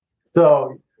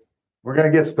So we're going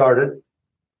to get started.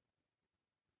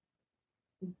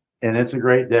 And it's a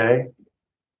great day.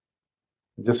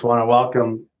 I just want to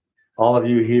welcome all of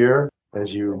you here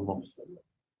as you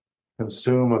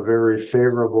consume a very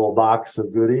favorable box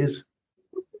of goodies.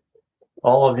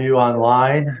 All of you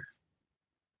online,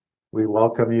 we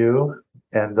welcome you.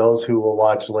 And those who will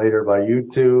watch later by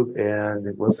YouTube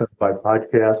and listen by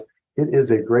podcast. It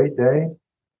is a great day.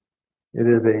 It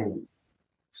is a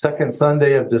second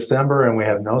Sunday of December, and we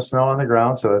have no snow on the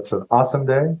ground, so it's an awesome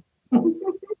day.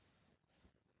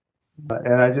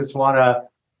 And I just want to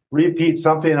repeat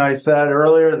something I said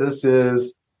earlier. This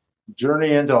is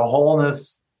Journey into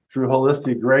Wholeness through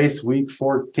Holistic Grace, week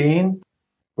 14.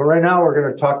 But right now, we're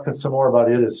going to talk some more about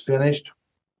It Is Finished.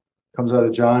 Comes out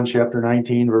of John chapter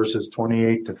 19, verses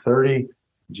 28 to 30.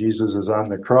 Jesus is on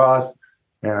the cross,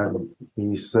 and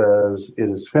he says, "It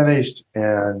is finished,"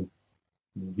 and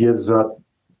gives up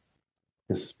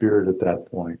his spirit at that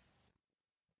point.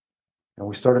 And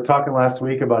we started talking last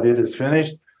week about it is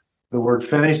finished. The word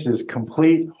finished is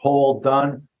complete, whole,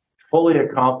 done, fully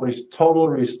accomplished, total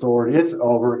restored. It's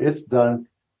over. It's done.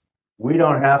 We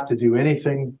don't have to do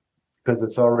anything because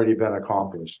it's already been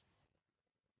accomplished.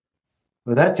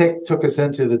 But that took us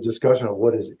into the discussion of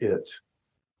what is it.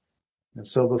 And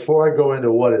so before I go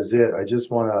into what is it, I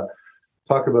just want to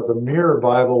talk about the Mirror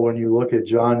Bible. When you look at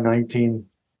John 19,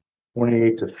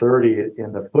 28 to 30,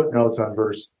 in the footnotes on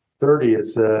verse 30, it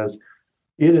says,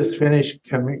 "It is finished"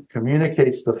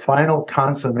 communicates the final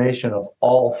consummation of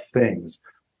all things.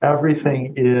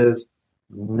 Everything is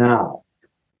now.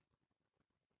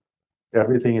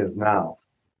 Everything is now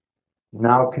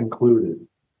concluded.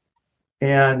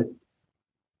 And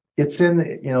it's in,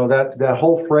 that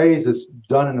whole phrase is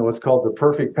done in what's called the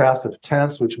perfect passive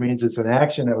tense, which means it's an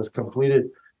action that was completed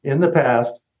in the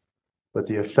past, but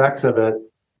the effects of it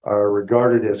are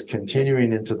regarded as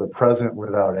continuing into the present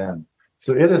without end.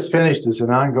 So it is finished is an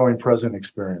ongoing present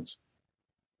experience.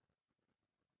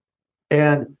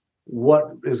 And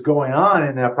what is going on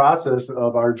in that process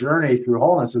of our journey through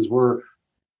wholeness is we're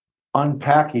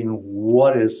unpacking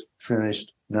what is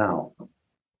finished now.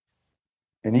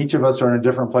 And each of us are in a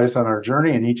different place on our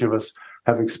journey, and each of us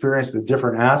have experienced a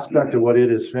different aspect of what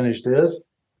it is finished is,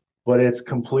 but it's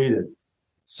completed.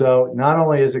 So not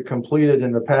only is it completed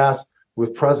in the past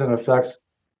with present effects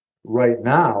right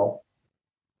now,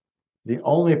 the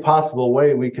only possible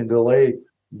way we can delay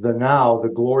the now, the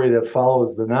glory that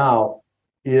follows the now,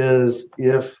 is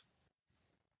if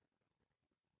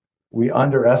we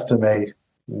underestimate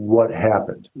what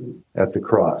happened at the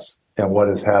cross and what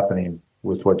is happening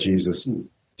with what Jesus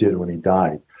did when he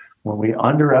died. When we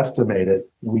underestimate it,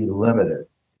 we limit it.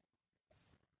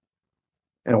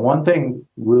 And one thing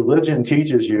religion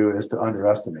teaches you is to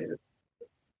underestimate it.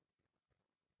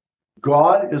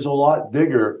 God is a lot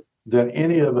bigger than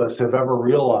any of us have ever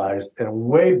realized, and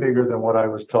way bigger than what I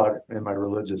was taught in my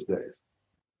religious days.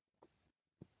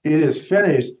 It is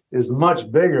finished is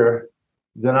much bigger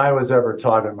than I was ever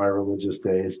taught in my religious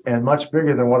days, and much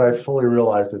bigger than what I fully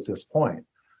realized at this point.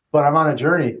 But I'm on a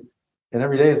journey, and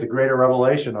every day is a greater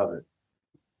revelation of it.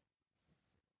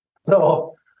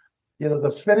 So, the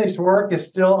finished work is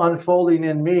still unfolding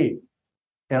in me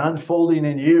and unfolding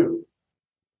in you.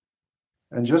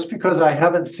 And just because I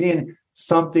haven't seen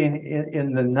something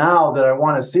in the now that I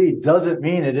want to see doesn't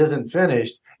mean it isn't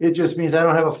finished. It just means I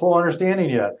don't have a full understanding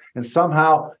yet. And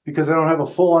somehow, because I don't have a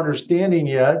full understanding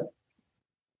yet,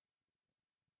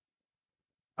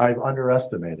 I've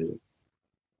underestimated it.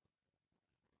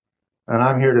 And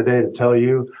I'm here today to tell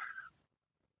you,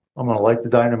 I'm going to light the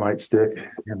dynamite stick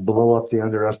and blow up the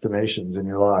underestimations in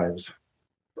your lives.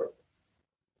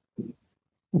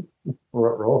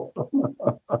 Roll.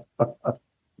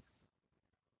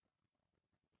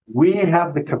 We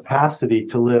have the capacity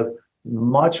to live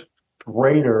much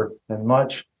greater and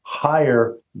much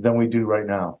higher than we do right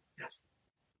now.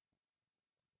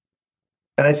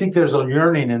 And I think there's a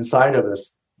yearning inside of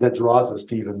us that draws us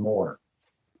to even more.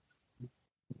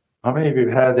 How many of you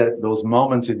have had those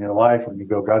moments in your life when you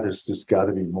go, God, there's just got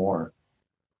to be more.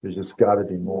 There's just got to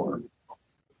be more.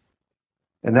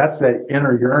 And that's that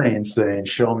inner yearning saying,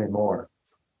 show me more.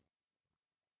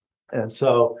 And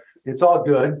so it's all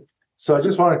good. So I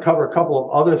just want to cover a couple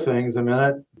of other things a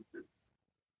minute.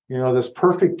 This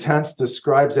perfect tense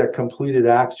describes that completed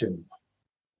action.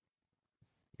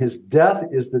 His death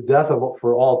is the death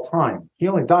for all time. He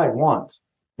only died once,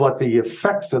 but the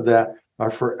effects of that are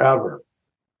forever.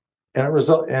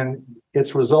 And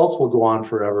its results will go on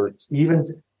forever,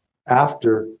 even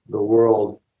after the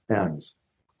world ends.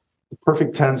 The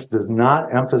perfect tense does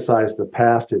not emphasize the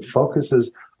past. It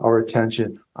focuses our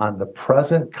attention on the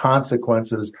present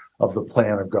consequences of the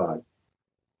plan of God.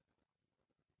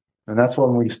 And that's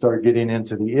when we start getting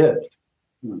into the it.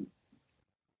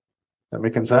 That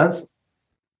making sense?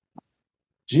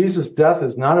 Jesus' death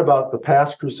is not about the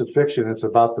past crucifixion, it's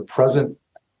about the present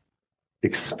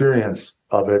experience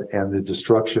of it and the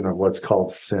destruction of what's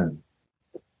called sin.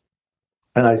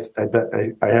 And I bet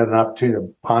I had an opportunity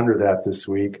to ponder that this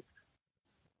week.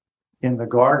 In the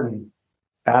garden,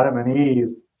 Adam and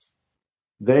Eve,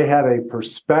 they had a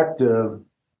perspective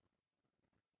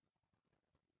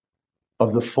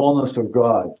of the fullness of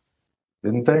God,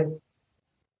 didn't they?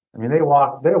 I mean, they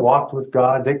walked with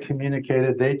God, they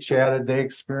communicated, they chatted, they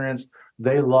experienced,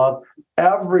 they loved.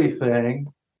 Everything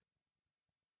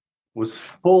was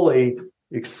fully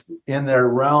in their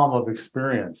realm of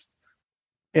experience.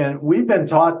 And we've been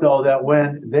taught, though, that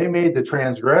when they made the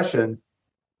transgression,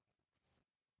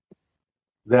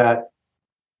 that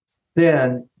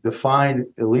sin, defined,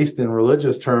 at least in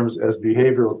religious terms, as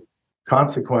behavioral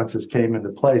consequences came into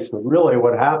place. But really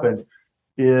what happened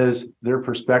is their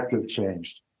perspective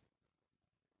changed.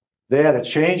 They had a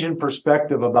change in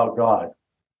perspective about God.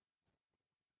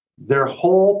 Their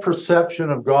whole perception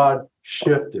of God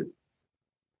shifted.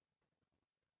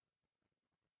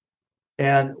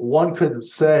 And one could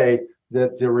say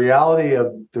that the reality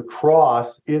of the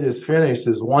cross, it is finished,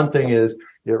 is one thing is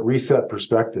it reset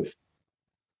perspective.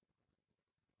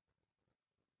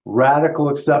 Radical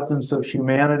acceptance of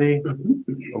humanity,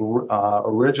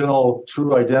 original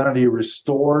true identity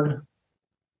restored.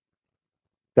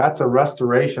 That's a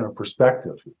restoration of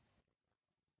perspective.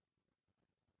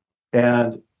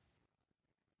 And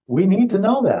we need to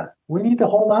know that. We need to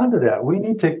hold on to that. We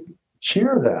need to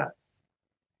cheer that.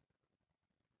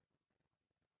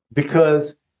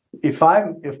 Because if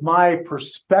my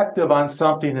perspective on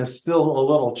something is still a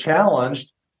little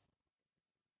challenged,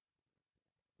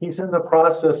 he's in the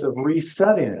process of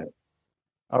resetting it,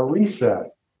 a reset.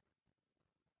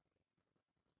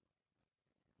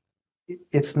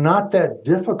 It's not that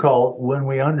difficult when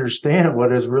we understand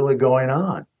what is really going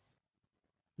on.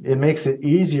 It makes it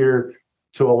easier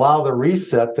to allow the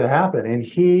reset to happen, and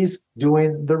he's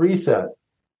doing the reset.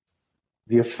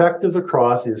 The effect of the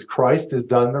cross is Christ has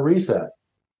done the reset.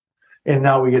 And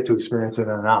now we get to experience it in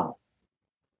the now.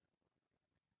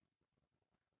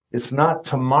 It's not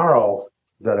tomorrow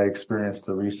that I experience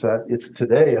the reset. It's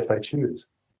today if I choose.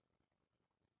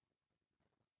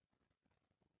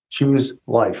 Choose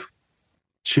life.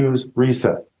 Choose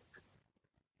reset.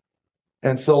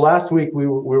 And so last week we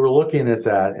were looking at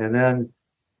that, and then,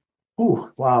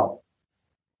 wow.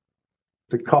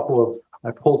 I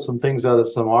pulled some things out of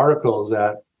some articles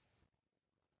that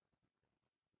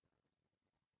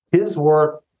his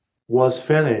work was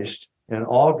finished and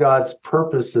all God's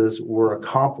purposes were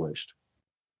accomplished.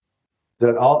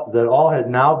 That all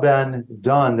had now been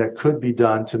done that could be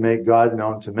done to make God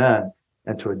known to men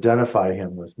and to identify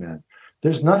him with men.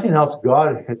 There's nothing else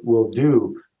God will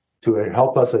do to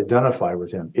help us identify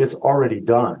with him. It's already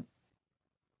done.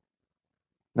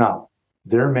 Now,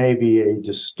 there may be a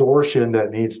distortion that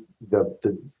needs,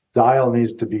 the dial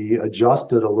needs to be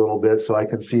adjusted a little bit so I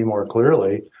can see more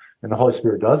clearly. And the Holy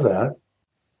Spirit does that.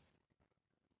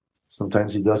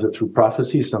 Sometimes he does it through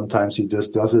prophecy. Sometimes he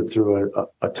just does it through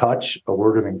a touch, a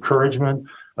word of encouragement,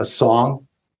 a song.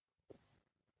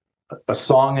 A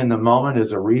song in the moment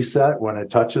is a reset when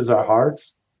it touches our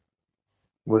hearts.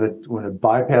 When it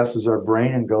bypasses our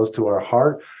brain and goes to our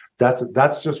heart.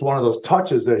 That's just one of those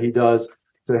touches that he does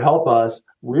to help us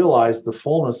realize the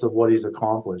fullness of what he's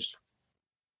accomplished.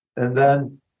 And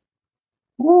then,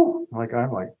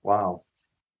 I'm like, wow.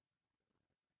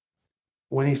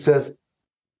 When he says,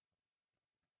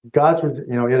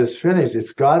 it is finished,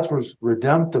 it's God's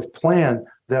redemptive plan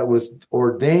that was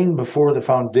ordained before the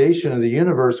foundation of the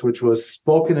universe, which was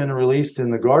spoken and released in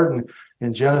the garden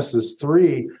in Genesis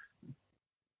 3,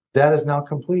 that is now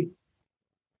complete.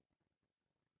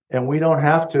 And we don't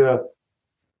have to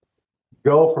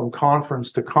go from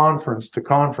conference to conference to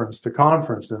conference to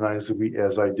conference, and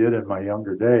as I did in my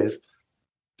younger days,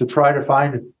 to try to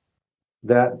find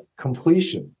that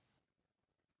completion,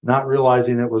 not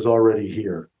realizing it was already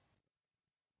here.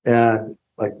 And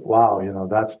wow,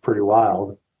 that's pretty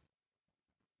wild.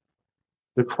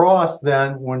 The cross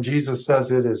then, when Jesus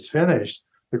says it is finished,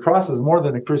 the cross is more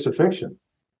than a crucifixion.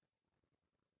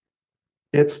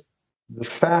 It's the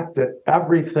fact that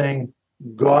everything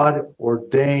God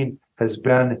ordained has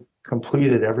been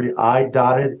completed. Every I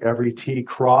dotted, every T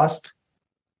crossed,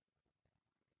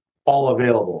 all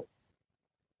available.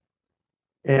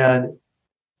 And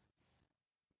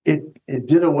it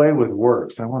did away with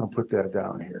works. I want to put that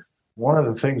down here. One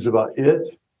of the things about it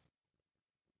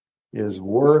is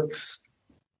works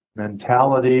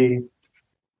mentality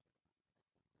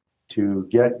to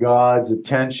get God's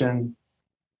attention,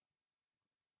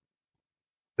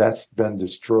 that's been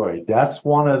destroyed. That's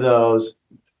one of those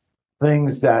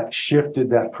things that shifted,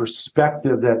 that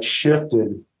perspective that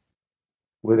shifted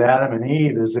with Adam and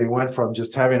Eve as they went from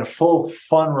just having a full,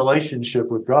 fun relationship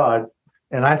with God.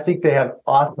 And I think they had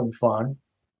awesome fun.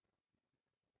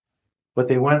 But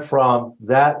they went from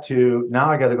that to, now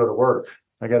I got to go to work.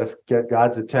 I got to get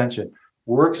God's attention.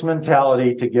 Works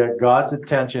mentality to get God's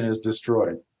attention is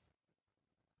destroyed.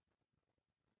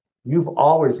 You've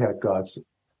always had God's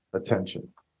attention.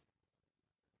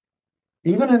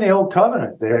 Even in the old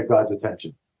covenant, they had God's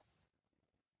attention.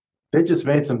 They just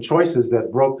made some choices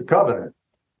that broke the covenant,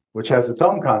 which has its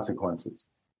own consequences.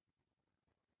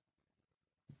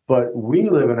 But we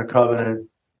live in a covenant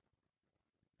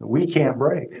that we can't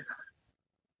break.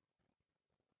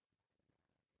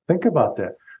 Think about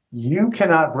that. You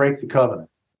cannot break the covenant.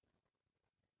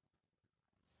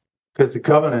 Because the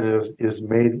covenant is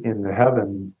made in the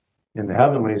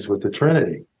heavenlies with the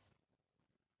Trinity.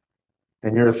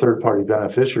 And you're a third-party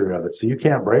beneficiary of it, so you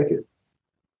can't break it.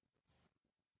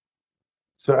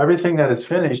 So everything that is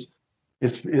finished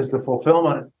is the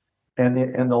fulfillment and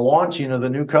the launching of the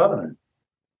new covenant.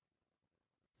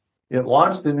 It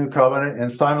launched the new covenant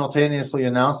and simultaneously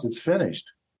announced it's finished.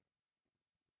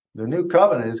 The new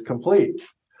covenant is complete.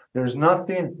 There's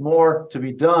nothing more to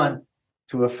be done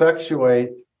to effectuate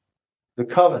the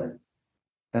covenant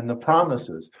and the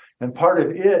promises. And part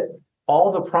of it,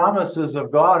 all the promises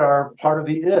of God are part of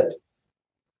the it.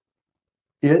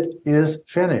 It is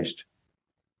finished.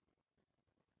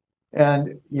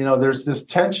 And, there's this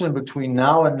tension between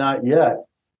now and not yet.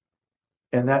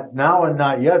 And that now and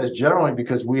not yet is generally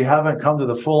because we haven't come to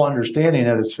the full understanding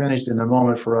that it's finished in the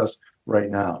moment for us right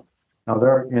now. Now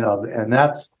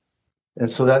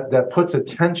so that puts a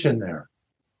tension there.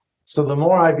 So the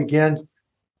more I begin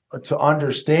to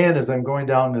understand as I'm going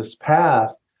down this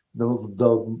path, the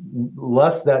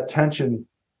less that tension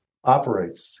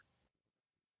operates.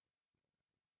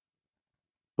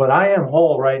 But I am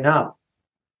whole right now.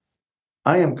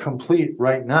 I am complete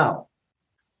right now.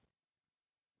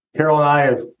 Carol and I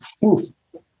have,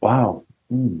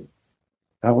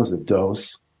 that was a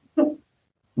dose.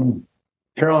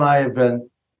 Carol and I have been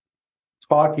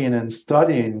talking and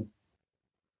studying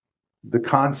the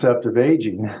concept of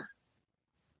aging.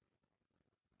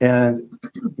 And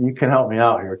you can help me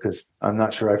out here because I'm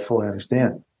not sure I fully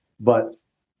understand. But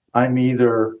I'm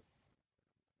either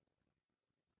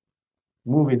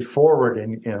moving forward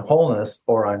in wholeness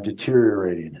or I'm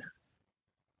deteriorating.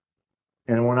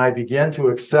 And when I begin to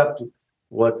accept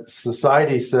what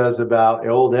society says about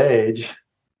old age,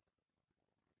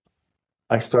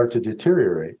 I start to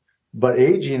deteriorate. But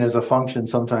aging is a function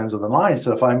sometimes of the mind.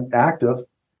 So if I'm active,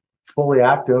 fully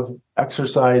active,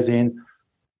 exercising,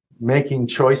 making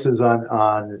choices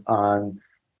on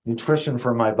nutrition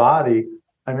for my body,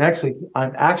 I'm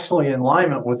actually in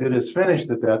alignment with it is finished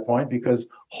at that point, because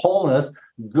wholeness,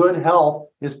 good health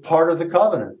is part of the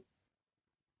covenant.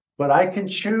 But I can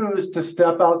choose to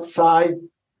step outside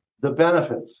the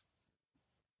benefits.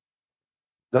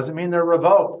 Doesn't mean they're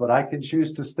revoked, but I can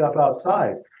choose to step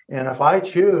outside. And if I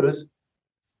choose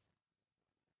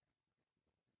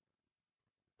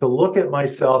to look at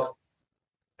myself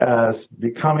as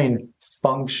becoming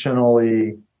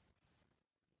functionally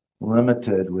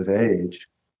limited with age,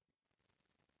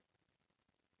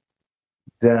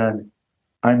 then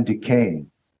I'm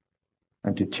decaying.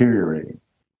 I'm deteriorating.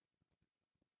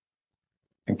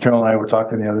 And Carol and I were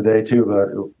talking the other day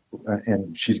too,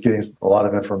 and she's getting a lot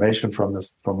of information from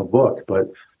the book.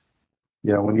 But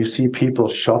when you see people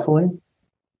shuffling,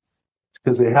 it's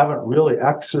because they haven't really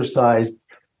exercised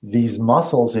these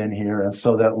muscles in here, and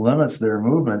so that limits their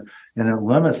movement, and it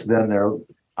limits then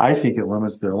I think it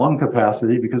limits their lung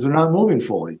capacity because they're not moving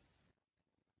fully.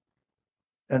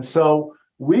 And so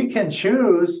we can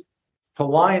choose to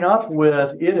line up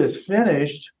with it is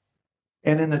finished,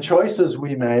 and in the choices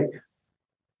we make,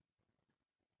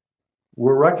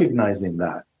 we're recognizing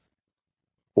that.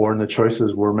 Or in the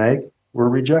choices we make, we're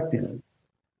rejecting it.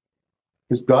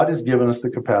 Because God has given us the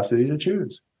capacity to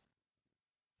choose.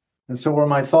 And so where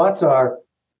my thoughts are,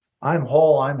 I'm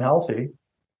whole, I'm healthy,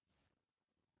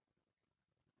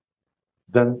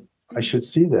 then I should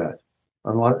see that.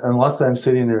 Unless I'm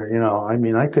sitting there,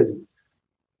 I could,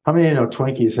 how many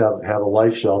Twinkies have a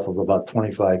life shelf of about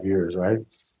 25 years, right?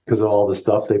 Because of all the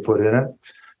stuff they put in it.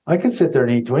 I could sit there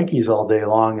and eat Twinkies all day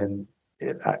long, and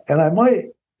I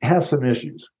might have some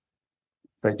issues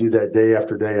if I do that day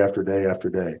after day after day after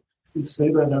day. You say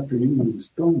that after you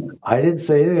eat the donut. I didn't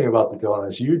say anything about the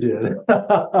donuts. You did.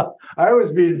 I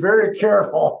was being very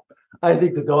careful. I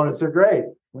think the donuts are great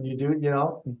when you do,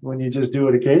 when you just do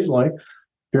it occasionally.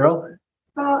 Carol?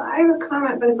 Well, I have a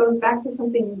comment, but it goes back to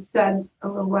something you said a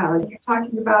little while ago. You're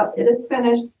talking about it is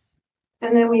finished,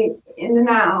 and then we in the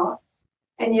now,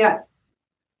 and yet,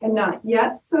 and not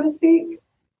yet, so to speak.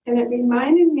 And it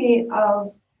reminded me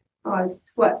of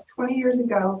 20 years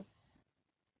ago,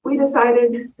 we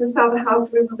decided to sell the house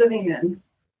we were living in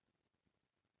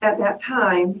at that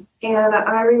time. And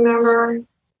I remember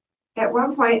at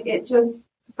one point, it just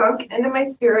sunk into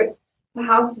my spirit, the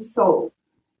house is sold.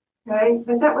 Okay,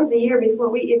 but that was a year before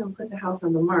we even put the house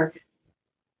on the market.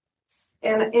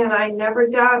 And I never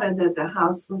doubted that the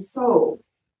house was sold.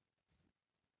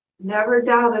 Never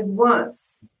doubted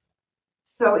once.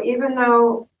 So even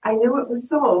though I knew it was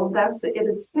sold, it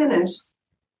is finished.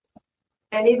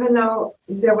 And even though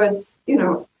there was,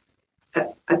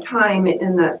 a time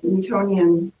in the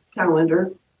Newtonian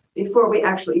calendar before we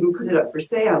actually even put it up for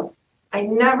sale, I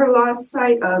never lost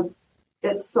sight of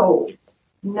it's sold.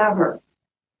 Never.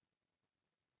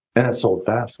 And it sold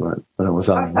fast when it was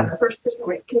on. The first person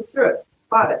who came through it,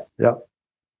 bought it. Yep.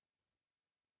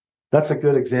 That's a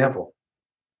good example.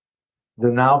 The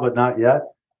now but not yet.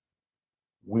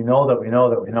 We know that we know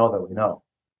that we know that we know.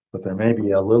 But there may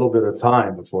be a little bit of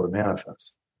time before it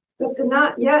manifests. But the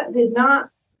not yet did not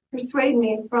persuade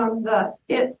me from the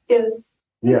it is.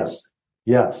 Yes.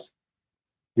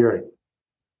 Gary.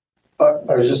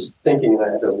 I was just thinking, and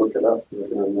I had to look it up because I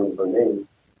couldn't remember her name.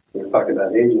 We were talking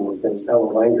about aging and things.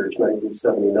 Ellen Langer's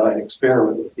 1979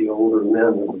 experiment with the older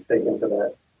men that were taken to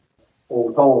that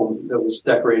old home that was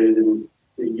decorated in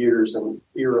the years and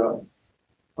era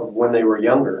of when they were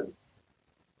younger.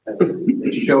 And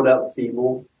they showed up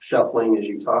feeble, shuffling, as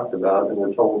you talked about, and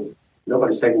were told,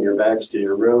 nobody's taking your bags to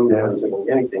your room, nobody's doing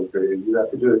anything for you. You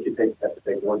have to do it. You have to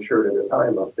take one shirt at a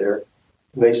time up there.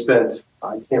 And they spent,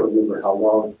 I can't remember how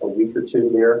long, a week or two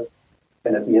there.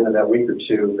 And at the end of that week or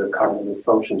two, their cognitive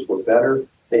functions were better.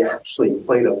 They actually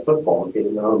played a football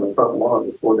game on the front lawn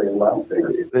before they left.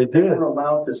 They did. They weren't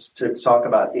allowed to talk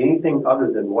about anything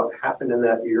other than what happened in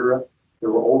that era. There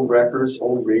were old records,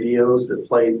 old radios that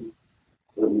played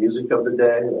the music of the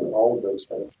day and all of those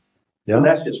things. Yeah. And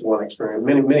that's just one experience.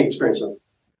 Many experiences,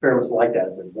 experiments like that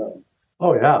have been done.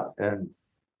 Oh, yeah. And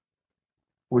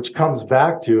which comes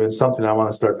back to, and something I want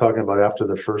to start talking about after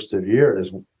the first of the year,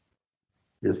 is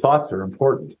your thoughts are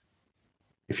important.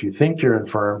 If you think you're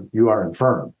infirm, you are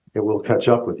infirm. It will catch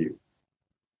up with you.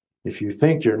 If you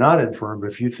think you're not infirm,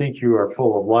 if you think you are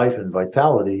full of life and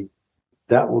vitality,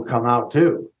 that will come out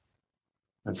too.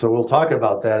 And so we'll talk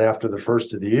about that after the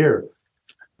first of the year.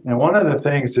 And one of the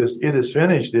things is it is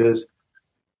finished is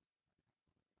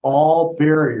all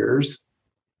barriers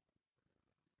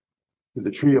to the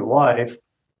tree of life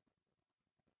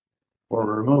were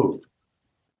removed.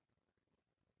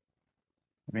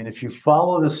 I mean, if you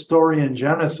follow the story in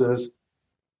Genesis,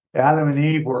 Adam and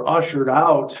Eve were ushered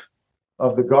out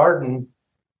of the garden,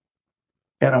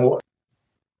 and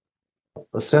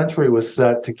a century was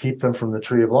set to keep them from the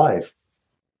tree of life.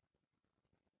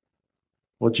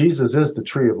 Well, Jesus is the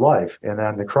tree of life, and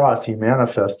on the cross, he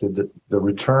manifested the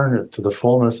return to the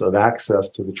fullness of access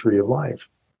to the tree of life.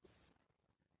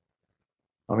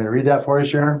 Want me to read that for you,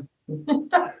 Sharon?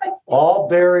 All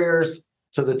barriers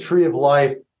to the tree of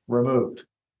life removed.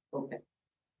 Okay.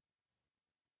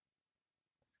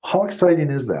 How exciting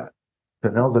is that?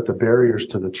 To know that the barriers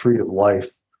to the tree of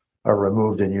life are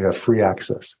removed and you have free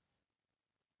access.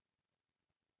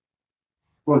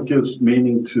 Well, it gives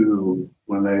meaning to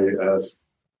when they ask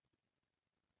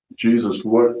Jesus,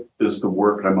 what is the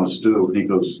work I must do? And he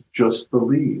goes, just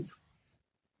believe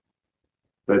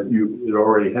that you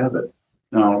already have it.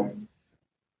 Now,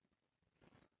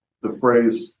 the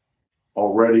phrase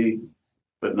already,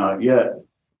 but not yet,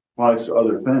 applies to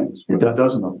other things, but it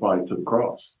doesn't apply to the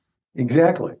cross.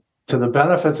 Exactly. To the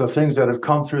benefits of things that have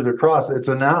come through the cross, it's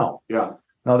a now. Yeah.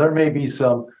 Now, there may be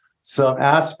some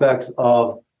aspects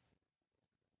of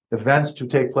events to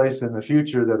take place in the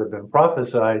future that have been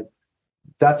prophesied.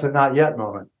 That's a not yet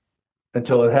moment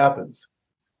until it happens.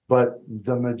 But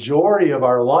the majority of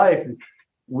our life,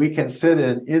 we can sit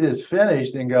in, it is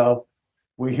finished, and go,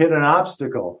 we hit an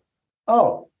obstacle.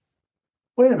 Oh,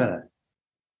 wait a minute.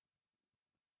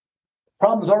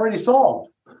 Problem's already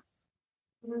solved.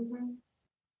 Mm-hmm.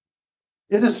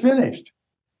 It is finished.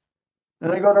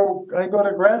 And I go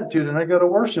to gratitude and I go to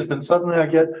worship, and suddenly I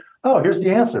get, oh, here's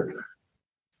the answer.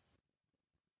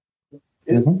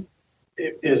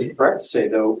 It is correct to say,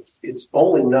 though, it's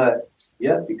only not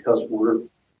yet because we're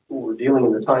dealing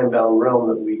in the time-bound realm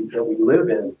that we live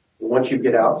in. And once you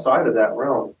get outside of that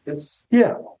realm, it's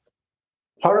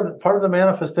part of the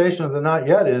manifestation of the not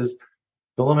yet is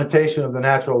the limitation of the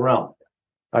natural realm.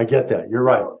 I get that. You're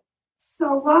right.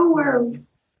 So while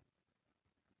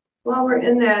we're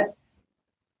in that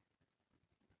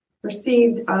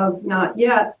perceived of not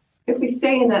yet, if we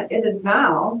stay in that it is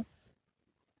now,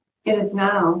 it is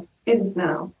now, it is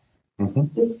now.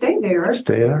 Mm-hmm. Just stay there.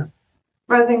 Stay there.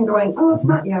 Rather than going, oh, it's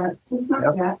not yet. It's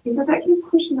not yet. Because that keeps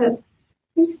pushing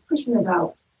it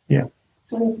out. Yeah.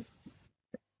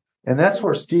 And that's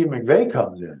where Steve McVeigh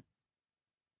comes in.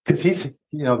 Because he's,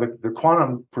 the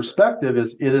quantum perspective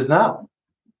is it is now.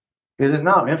 It is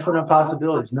now. Infinite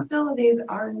possibilities. Possibilities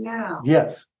are now.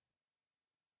 Yes.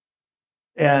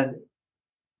 And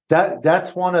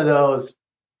that's one of those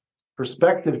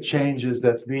perspective changes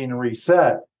that's being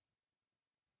reset.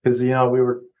 Because,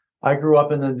 I grew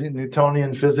up in the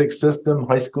Newtonian physics system.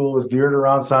 High school was geared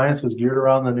around science, was geared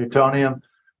around the Newtonian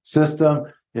system.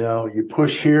 You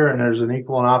push here and there's an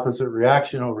equal and opposite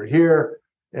reaction over here.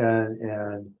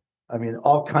 And I mean,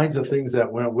 all kinds of things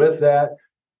that went with that.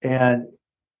 And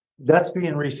that's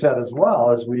being reset as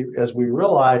well as we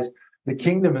realize the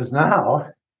kingdom is now.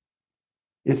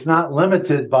 It's not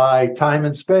limited by time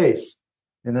and space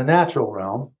in the natural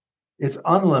realm. It's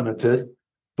unlimited,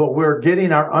 but we're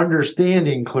getting our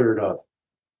understanding cleared up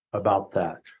about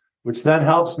that, which then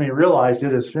helps me realize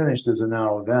it is finished as a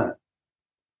now event.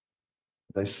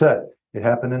 As I said, it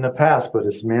happened in the past, but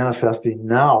it's manifesting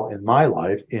now in my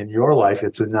life. In your life,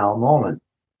 it's a now moment.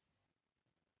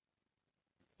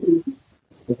 The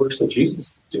works that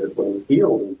Jesus did when he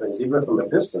healed and things, even from a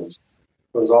distance,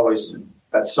 it was always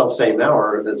that self-same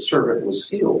hour that the servant was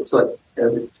healed. It's like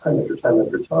every time after time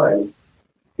after time,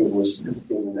 it was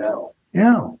in now.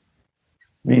 Yeah. I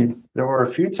mean, there were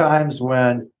a few times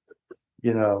when,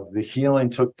 the healing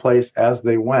took place as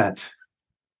they went,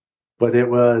 but it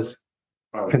was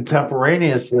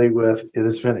contemporaneously with it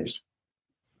is finished.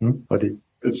 But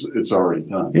it's already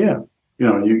done. Yeah.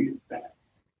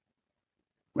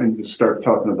 When you start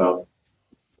talking about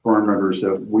parameters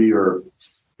that we are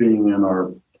being in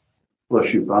our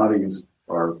fleshy bodies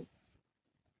are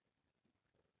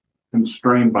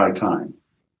constrained by time,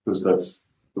 because that's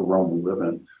the realm we live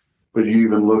in. But you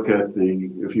even look at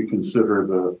if you consider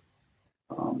the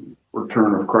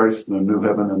return of Christ and the new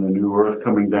heaven and the new earth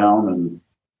coming down, and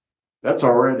that's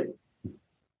already,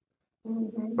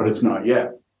 but it's not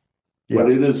yet. Yeah.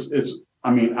 But it's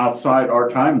outside our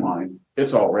timeline,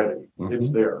 it's already,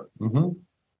 it's there. Mm-hmm.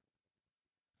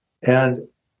 And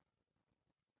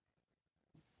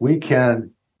we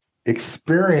can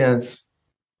experience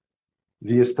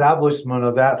the establishment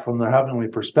of that from the heavenly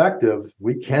perspective.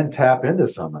 We can tap into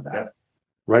some of that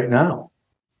right now.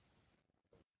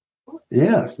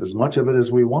 Yes, as much of it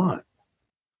as we want.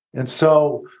 And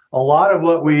so a lot of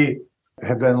what we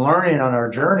have been learning on our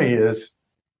journey is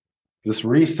this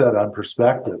reset on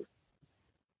perspective.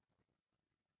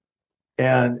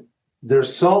 And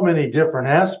there's so many different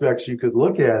aspects you could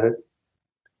look at it.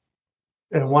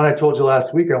 And one I told you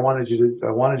last week, I wanted you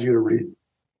to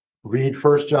read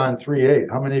 1 John 3:8.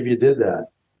 How many of you did that?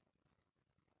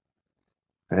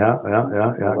 Yeah.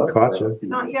 Caught you.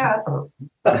 Not yet.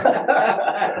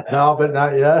 No, but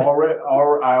not yet. I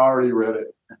already read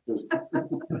it.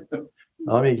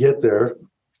 Let me get there.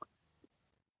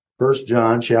 1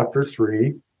 John chapter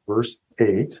 3, verse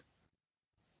 8.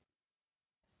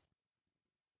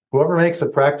 Whoever makes a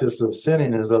practice of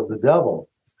sinning is of the devil,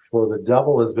 for the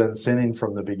devil has been sinning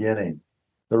from the beginning.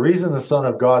 The reason the Son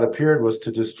of God appeared was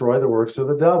to destroy the works of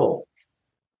the devil.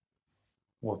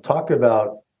 We'll talk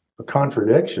about a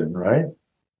contradiction, right?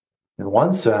 In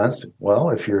one sense, well,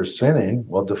 if you're sinning,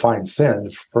 well, define sin,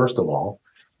 first of all.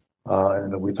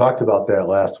 And we talked about that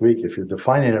last week. If you're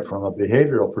defining it from a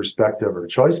behavioral perspective or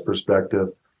choice perspective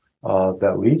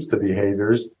that leads to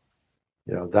behaviors,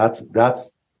 that's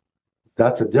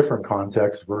a different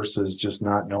context versus just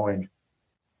not knowing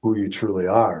who you truly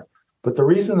are. But the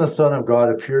reason the Son of God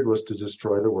appeared was to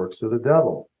destroy the works of the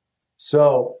devil.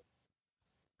 So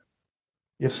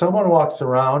if someone walks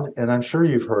around, and I'm sure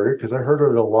you've heard it, because I heard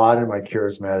it a lot in my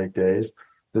charismatic days,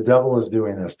 the devil is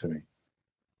doing this to me.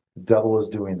 The devil is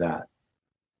doing that.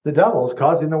 The devil is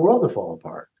causing the world to fall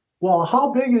apart. Well,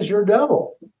 how big is your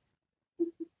devil?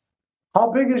 How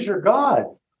big is your God?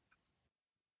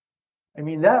 I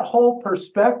mean, that whole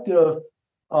perspective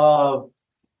of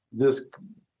this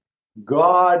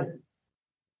God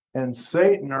and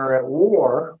Satan are at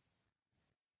war,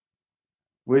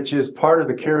 which is part of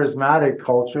the charismatic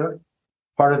culture,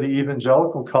 part of the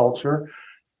evangelical culture.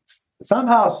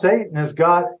 Somehow Satan has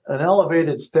got an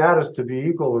elevated status to be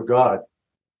equal with God.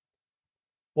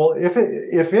 Well, if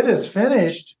it is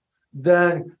finished,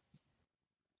 then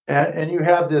and you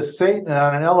have this Satan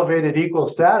on an elevated equal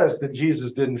status, then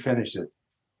Jesus didn't finish it.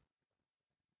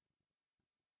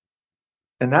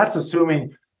 And that's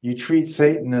assuming you treat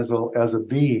Satan as a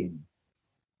being.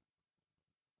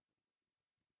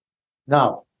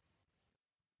 Now,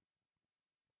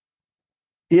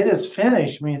 it is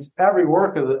finished means every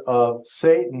work of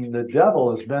Satan, the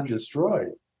devil, has been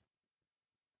destroyed.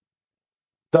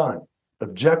 Done.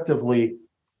 Objectively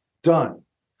done.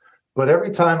 But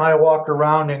every time I walk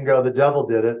around and go, the devil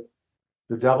did it,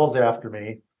 the devil's after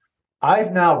me,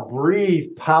 I've now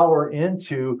breathed power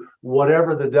into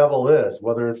whatever the devil is,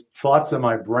 whether it's thoughts in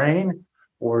my brain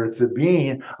or it's a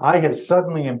being. I have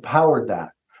suddenly empowered that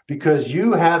because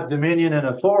you have dominion and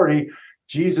authority.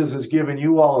 Jesus has given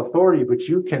you all authority, but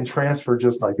you can transfer,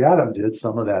 just like Adam did,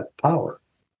 some of that power.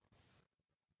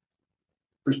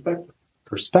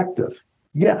 Perspective.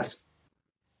 Yes.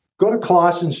 Go to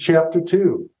Colossians chapter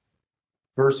 2,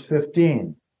 verse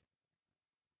 15.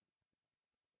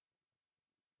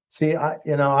 See,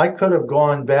 I could have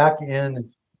gone back in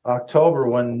October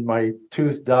when my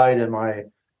tooth died and my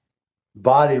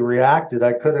body reacted.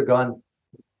 I could have gone,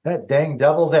 that dang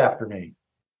devil's after me.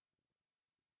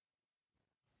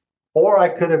 Or I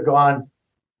could have gone,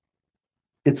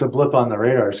 it's a blip on the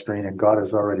radar screen and God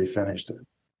has already finished it.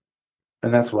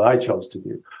 And that's what I chose to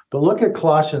do. But look at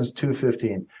Colossians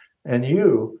 2:15. And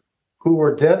you, who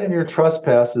were dead in your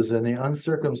trespasses and the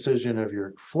uncircumcision of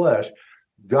your flesh,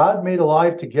 God made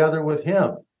alive together with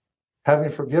him, having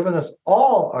forgiven us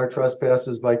all our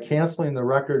trespasses by canceling the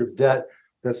record of debt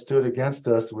that stood against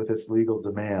us with its legal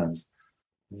demands.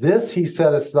 This he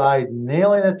set aside,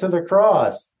 nailing it to the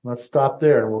cross. Let's stop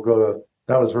there and we'll go to,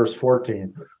 that was verse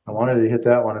 14. I wanted to hit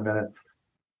that one a minute.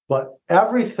 But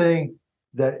everything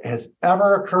that has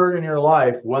ever occurred in your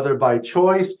life, whether by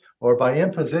choice or by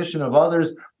imposition of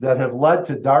others that have led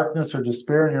to darkness or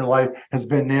despair in your life, has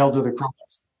been nailed to the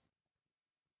cross.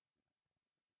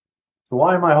 So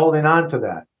why am I holding on to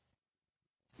that?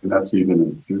 And that's even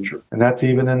in the future. And that's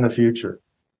even in the future.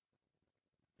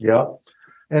 Yep.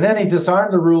 And then he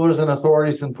disarmed the rulers and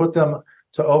authorities and put them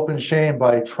to open shame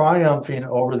by triumphing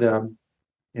over them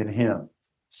in him.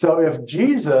 So if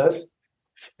Jesus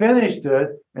finished it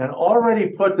and already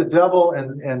put the devil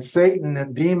and Satan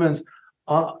and demons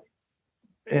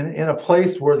in a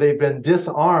place where they've been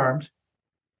disarmed,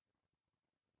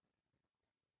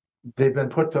 they've been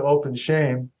put to open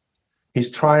shame,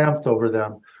 he's triumphed over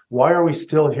them. Why are we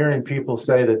still hearing people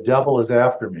say the devil is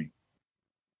after me?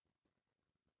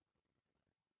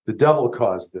 The devil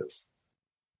caused this.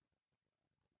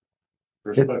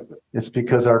 It's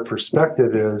because our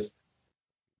perspective is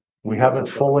we haven't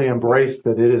fully embraced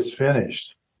that it is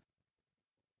finished.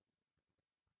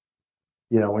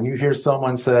 You know, when you hear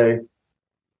someone say,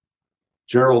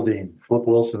 Geraldine, Flip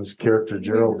Wilson's character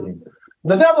Geraldine,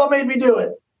 the devil made me do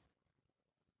it.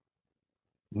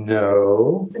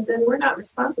 No. But then we're not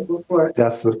responsible for it.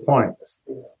 That's the point.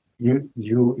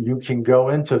 You can go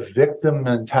into victim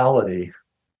mentality,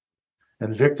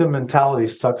 and victim mentality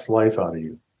sucks life out of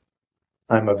you.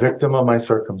 I'm a victim of my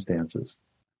circumstances.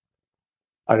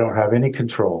 I don't have any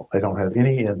control. I don't have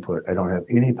any input. I don't have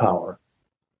any power.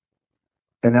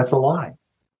 And that's a lie.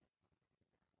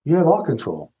 You have all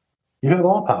control. You have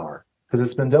all power because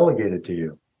it's been delegated to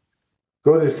you.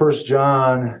 Go to 1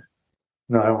 John.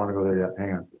 No, I don't want to go there yet.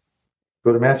 Hang on.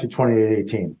 Go to Matthew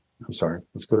 28:18. I'm sorry.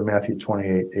 Let's go to Matthew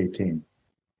 28:18.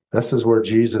 This is where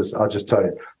Jesus, I'll just tell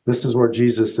you, this is where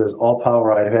Jesus says, all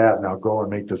power I have, now go and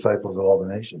make disciples of all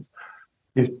the nations.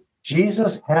 If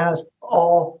Jesus has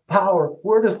all power,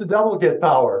 where does the devil get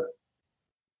power?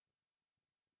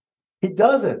 He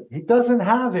doesn't. He doesn't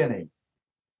have any.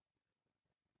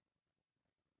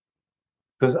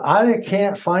 Because I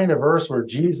can't find a verse where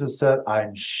Jesus said,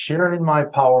 I'm sharing my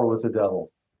power with the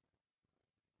devil.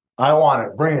 I want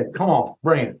it. Bring it. Come on,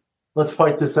 bring it. Let's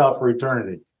fight this out for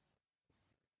eternity.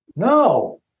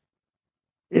 No.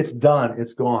 It's done.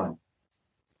 It's gone.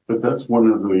 But that's one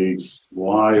of the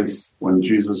lies when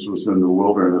Jesus was in the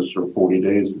wilderness for 40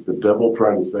 days that the devil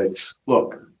tried to say,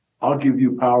 look, I'll give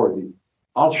you power.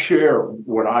 I'll share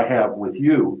what I have with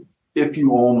you if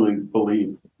you only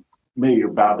believe me or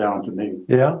bow down to me.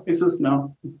 Yeah. He says,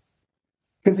 no.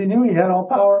 Because he knew he had all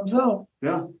power himself.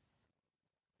 Yeah.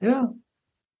 Yeah.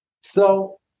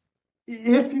 So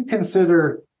if you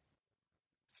consider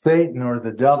Satan or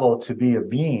the devil to be a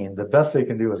being, the best they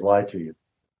can do is lie to you.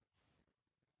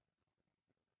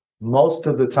 Most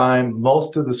of the time,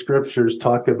 most of the scriptures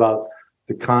talk about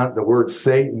the word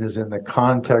Satan is in the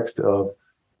context of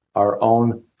our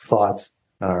own thoughts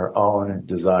and our own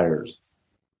desires.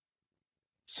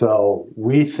 So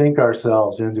we think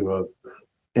ourselves into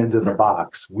the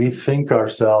box. We think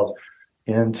ourselves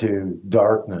into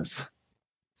darkness.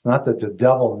 Not that the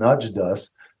devil nudged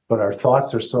us, but our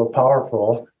thoughts are so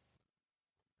powerful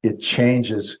it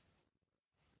changes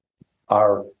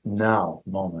our now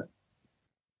moment.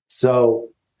 So,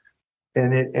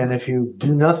 and if you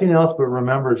do nothing else but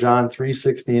remember John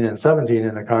 3:16 and 17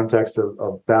 in the context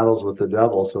of battles with the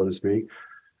devil, so to speak,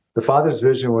 the Father's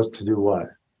vision was to do what?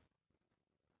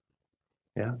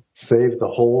 Yeah, save the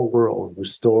whole world,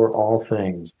 restore all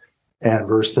things. And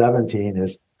verse 17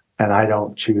 is, and I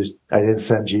didn't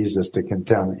send Jesus to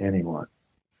condemn anyone.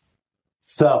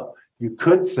 So you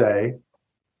could say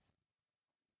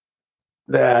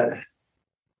that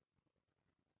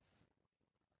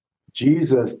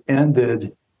Jesus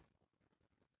ended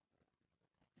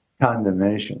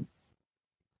condemnation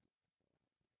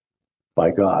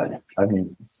by God. I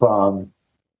mean, from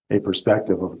a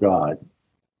perspective of God.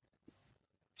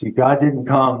 See, God didn't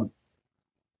come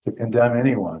to condemn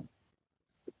anyone.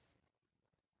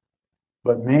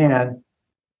 But man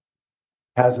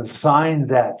has assigned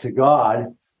that to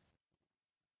God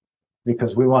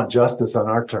because we want justice on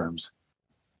our terms.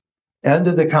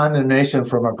 Ended the condemnation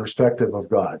from a perspective of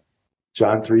God.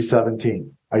 John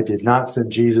 3:17. I did not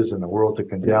send Jesus in the world to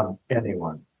condemn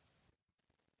anyone.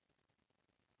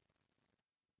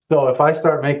 So if I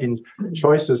start making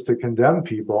choices to condemn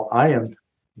people, I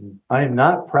am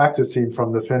not practicing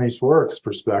from the finished works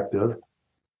perspective.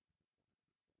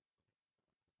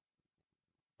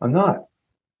 I'm not.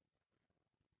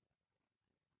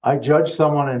 I judge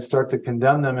someone and start to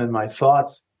condemn them in my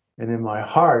thoughts and in my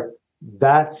heart.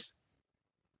 That's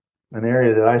an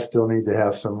area that I still need to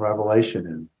have some revelation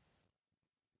in.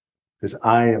 Because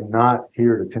I am not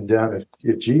here to condemn.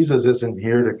 If Jesus isn't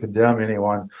here to condemn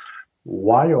anyone,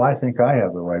 why do I think I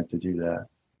have the right to do that?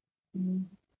 And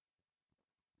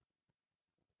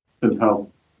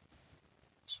how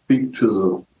speak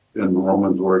to in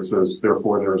Romans where it says,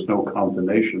 therefore there is no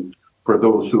condemnation for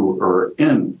those who are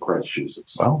in Christ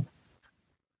Jesus. Well,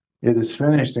 it is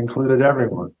finished, included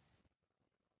everyone.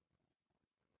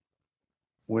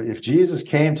 If Jesus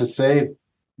came to save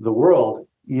the world,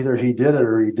 either he did it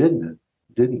or he didn't.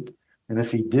 And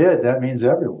if he did, that means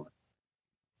everyone.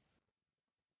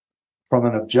 From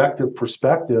an objective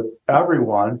perspective,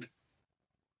 everyone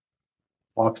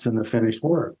walks in the finished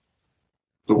work.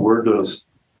 So where does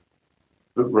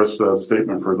the rest of that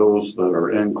statement for those that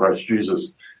are in Christ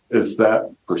Jesus, is that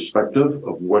perspective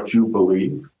of what you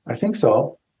believe? I think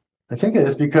so. I think it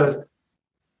is, because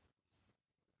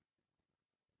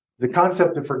the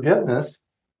concept of forgiveness,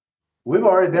 we've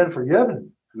already been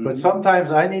forgiven. Mm-hmm. But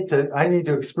sometimes I need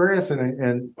to experience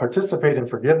and participate in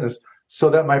forgiveness so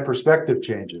that my perspective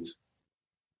changes.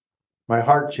 My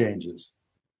heart changes.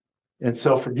 And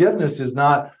so forgiveness is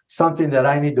not something that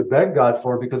I need to beg God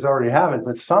for because I already have it.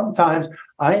 But sometimes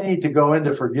I need to go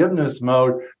into forgiveness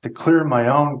mode to clear my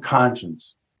own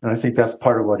conscience. And I think that's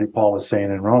part of what Paul is saying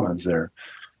in Romans there,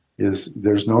 is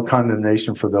there's no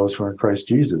condemnation for those who are in Christ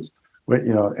Jesus. But,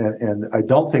 and I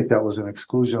don't think that was an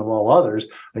exclusion of all others.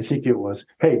 I think it was,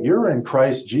 hey, you're in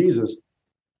Christ Jesus.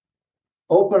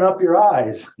 Open up your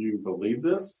eyes. Do you believe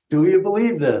this? Do you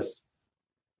believe this?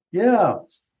 Yeah.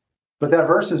 But that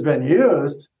verse has been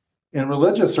used in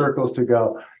religious circles to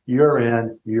go, you're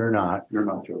in, you're not. You're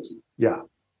not chosen. Yeah.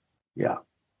 Yeah.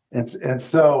 And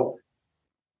so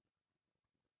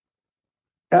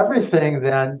everything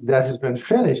then that has been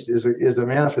finished is a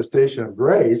manifestation of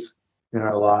grace in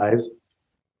our lives.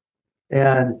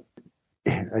 And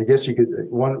I guess you could,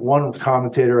 one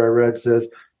commentator I read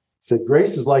said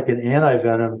grace is like an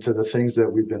antivenom to the things that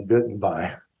we've been bitten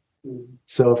by.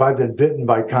 So if I've been bitten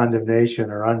by condemnation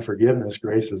or unforgiveness,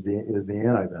 grace is the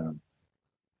antivenom.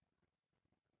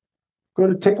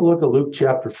 Take a look at Luke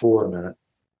chapter 4 a minute.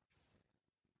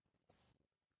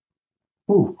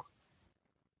 Ooh.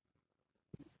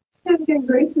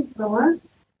 Grace is the what?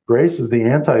 Grace is the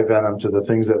antivenom to the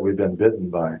things that we've been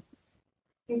bitten by.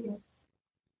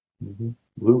 Mm-hmm.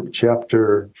 Luke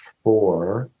chapter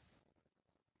 4,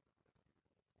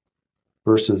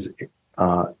 verses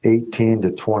 18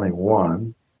 to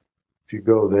 21. If you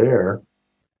go there,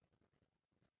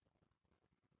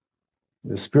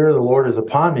 the Spirit of the Lord is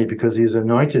upon me because he has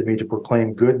anointed me to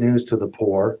proclaim good news to the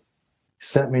poor,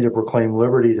 sent me to proclaim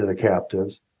liberty to the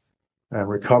captives, and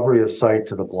recovery of sight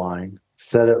to the blind,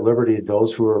 set at liberty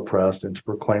those who are oppressed, and to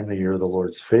proclaim the year of the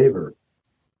Lord's favor.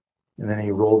 And then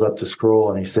he rolled up the scroll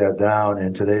and he sat down,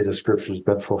 and today the scripture has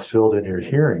been fulfilled in your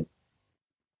hearing.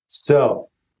 So,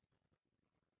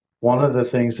 one of the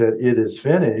things that it is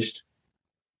finished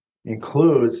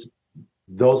includes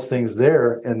those things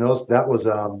there, and that was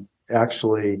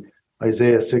actually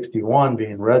Isaiah 61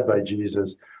 being read by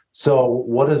Jesus. So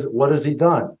what has he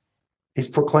done? He's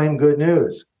proclaimed good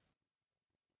news.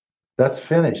 That's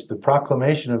finished. The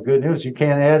proclamation of good news. You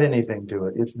can't add anything to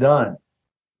it. It's done.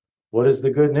 What is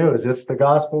the good news? It's the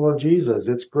gospel of Jesus.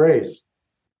 It's grace.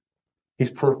 He's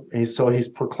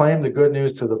proclaimed the good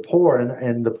news to the poor,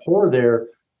 and the poor there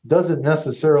doesn't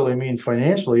necessarily mean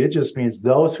financially. It just means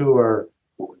those who are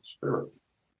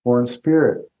poor in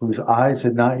spirit, whose eyes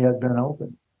had not yet been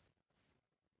opened.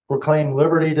 Proclaim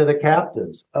liberty to the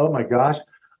captives. Oh my gosh,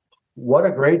 what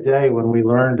a great day when we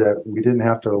learned that we didn't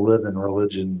have to live in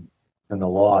religion and the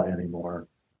law anymore.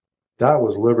 That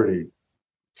was liberty.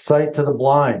 Sight to the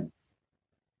blind,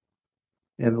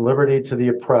 and liberty to the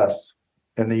oppressed,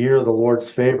 and the year of the Lord's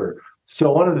favor.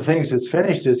 So one of the things that's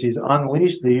finished is he's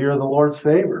unleashed the year of the Lord's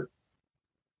favor,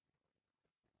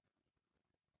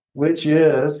 which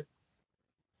is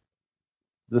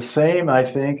the same, I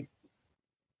think,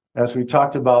 as we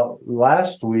talked about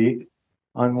last week,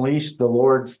 unleashed the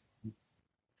Lord's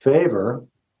favor.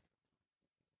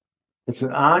 It's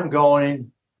an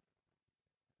ongoing,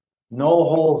 no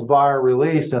holds bar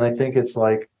release, and I think it's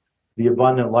like the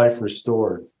abundant life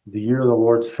restored, the year of the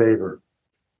Lord's favor.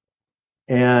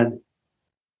 And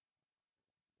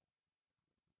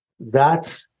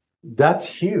that's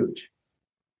huge.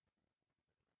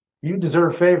 You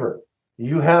deserve favor.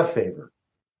 You have favor.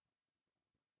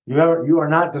 You are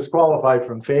not disqualified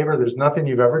from favor. There's nothing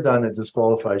you've ever done that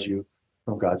disqualifies you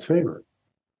from God's favor.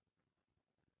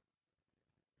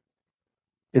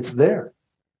 It's there.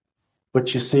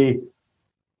 But you see,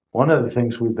 one of the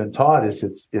things we've been taught is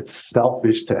it's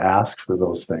selfish to ask for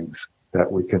those things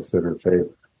that we consider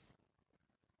favor.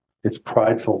 It's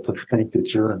prideful to think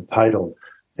that you're entitled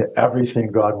to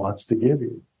everything God wants to give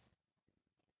you,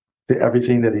 to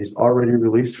everything that he's already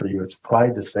released for you. It's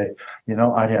pride to say,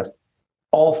 I have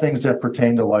all things that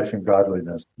pertain to life and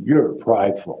godliness. You're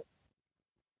prideful.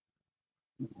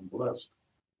 I'm blessed.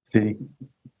 See,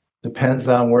 depends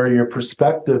on where your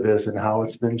perspective is and how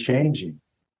it's been changing.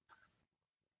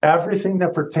 Everything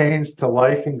that pertains to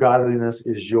life and godliness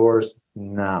is yours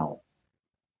now.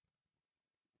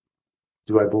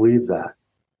 Do I believe that?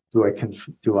 Do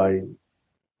I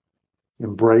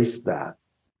embrace that?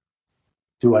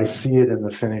 Do I see it in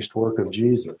the finished work of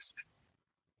Jesus?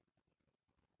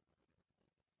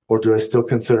 Or do I still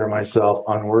consider myself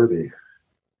unworthy?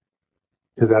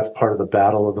 Because that's part of the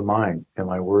battle of the mind. Am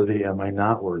I worthy? Am I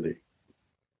not worthy?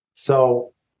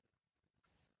 So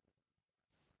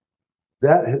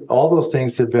that all those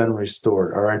things have been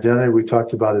restored. Our identity we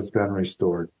talked about has been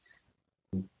restored.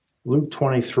 Luke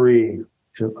 23,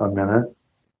 a minute,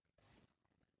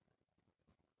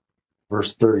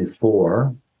 verse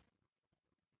 34.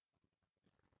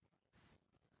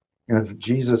 And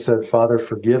Jesus said, Father,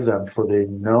 forgive them, for they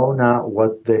know not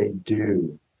what they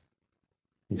do.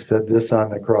 He said this on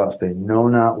the cross. They know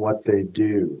not what they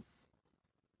do.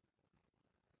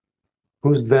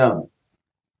 Who's them?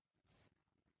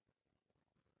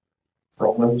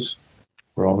 Romans.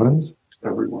 Romans?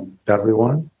 Everyone.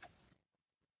 Everyone?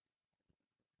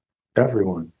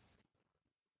 Everyone.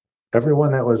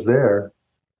 Everyone that was there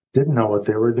didn't know what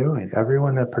they were doing.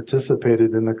 Everyone that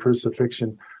participated in the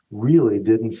crucifixion really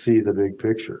didn't see the big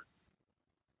picture.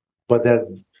 But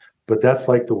that's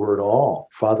like the word all.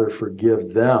 Father,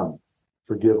 forgive them.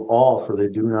 Forgive all, for they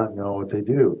do not know what they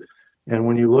do. And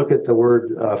when you look at the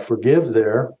word forgive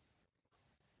there,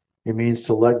 it means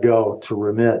to let go, to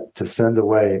remit, to send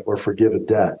away, or forgive a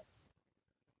debt.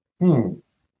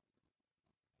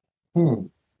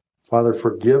 Father,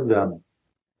 forgive them.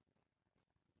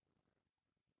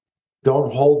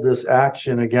 Don't hold this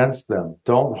action against them.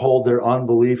 Don't hold their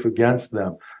unbelief against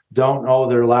them. Don't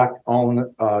hold their lack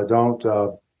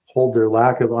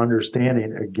of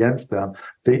understanding against them.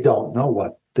 They don't know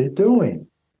what they're doing.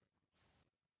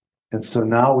 And so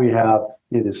now we have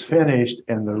it is finished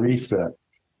and the reset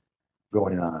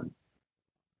going on.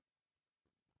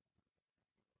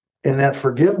 And that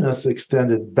forgiveness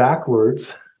extended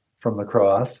backwards from the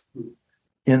cross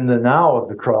in the now of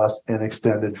the cross and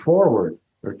extended forward,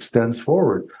 or extends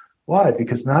forward. Why?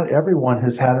 Because not everyone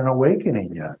has had an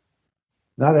awakening yet.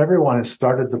 Not everyone has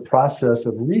started the process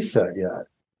of reset yet.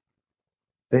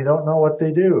 They don't know what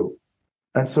they do.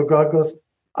 And so God goes,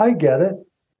 I get it.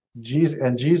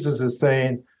 And Jesus is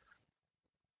saying,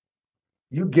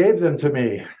 you gave them to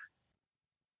me.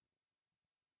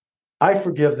 I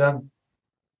forgive them.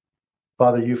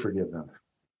 Father, you forgive them.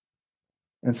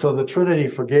 And so the Trinity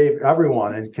forgave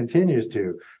everyone and continues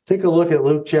to. Take a look at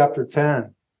Luke chapter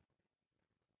 10,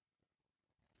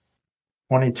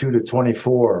 22 to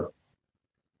 24.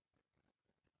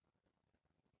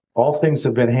 All things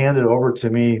have been handed over to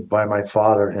me by my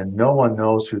Father, and no one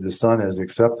knows who the Son is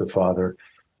except the Father,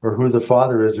 or who the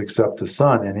Father is except the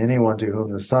Son, and anyone to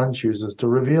whom the Son chooses to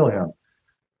reveal him.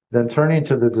 Then turning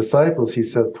to the disciples, he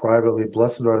said privately,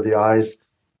 Blessed are the eyes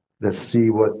that see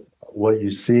what you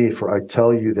see. For I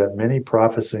tell you that many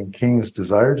prophets and kings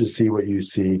desire to see what you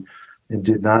see and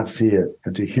did not see it,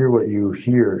 and to hear what you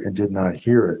hear and did not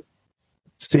hear it.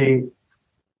 See,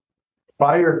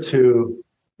 prior to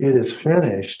it is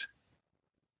finished,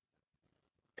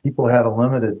 people had a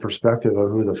limited perspective of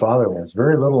who the Father was.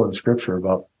 Very little in Scripture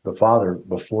about the Father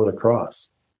before the cross.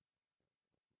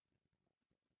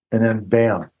 And then,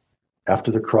 bam, after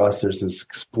the cross, there's this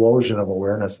explosion of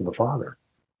awareness of the Father.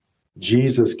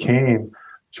 Jesus came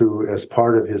to, as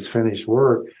part of his finished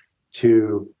work,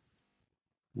 to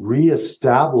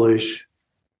reestablish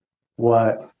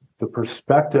what the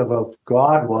perspective of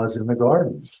God was in the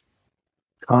garden.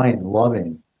 Kind,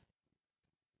 loving,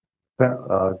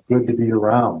 good to be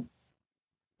around.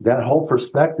 That whole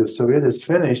perspective, so it is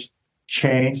finished,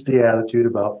 changed the attitude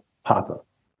about Papa.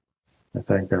 I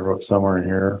think I wrote somewhere in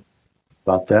here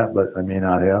about that, but I may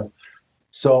not have.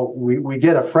 So we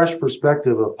get a fresh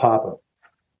perspective of Papa,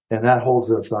 and that holds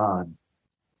us on.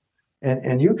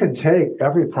 And you can take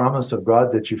every promise of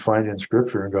God that you find in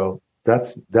Scripture and go,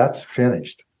 that's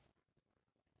finished.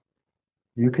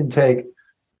 You can take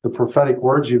the prophetic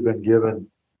words you've been given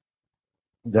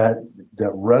that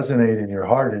resonate in your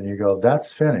heart, and you go,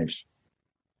 that's finished.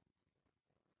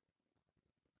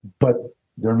 But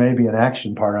there may be an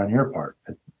action part on your part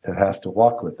that has to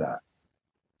walk with that.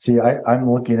 See,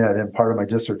 I'm looking at, in part of my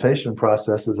dissertation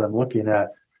process, is I'm looking at,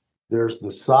 there's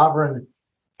the sovereign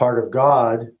part of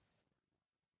God,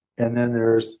 and then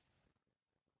there's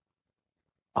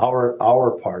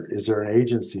our part. Is there an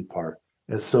agency part?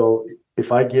 And so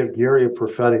if I give Gary a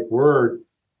prophetic word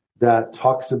that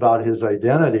talks about his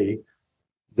identity,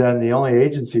 then the only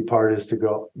agency part is to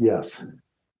go, yes.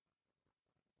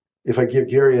 If I give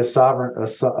Gary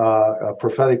a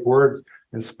prophetic word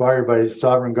inspired by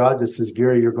sovereign God that says,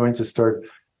 Gary, you're going to start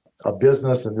a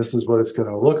business and this is what it's going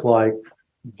to look like,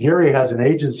 Gary has an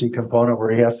agency component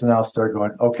where he has to now start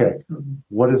going, okay,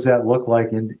 what does that look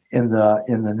like in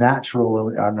the natural,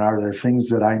 and are there things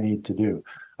that I need to do?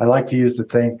 I like to use the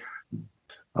thing,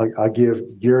 I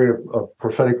give Gary a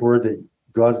prophetic word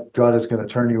that God is going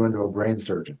to turn you into a brain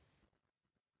surgeon.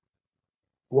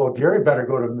 Well, Gary better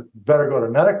go to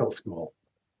medical school,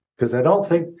 because I don't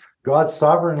think God's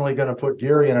sovereignly going to put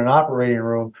Gary in an operating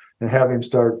room and have him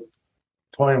start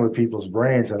toying with people's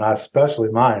brains, and especially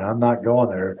mine. I'm not going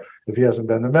there if he hasn't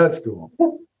been to med school.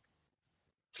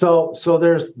 So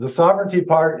there's the sovereignty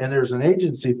part and there's an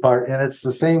agency part, and it's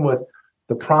the same with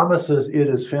the promises. It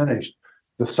is finished.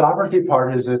 The sovereignty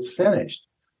part is it's finished.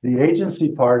 The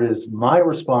agency part is my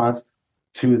response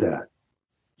to that.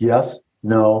 Yes,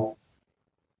 no,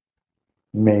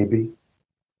 maybe.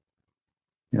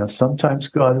 Sometimes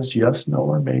God is yes, no,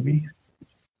 or maybe.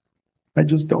 I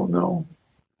just don't know.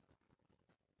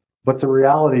 But the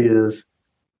reality is,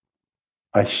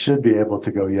 I should be able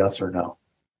to go yes or no.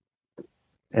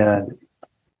 And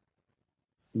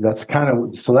that's kind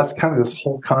of this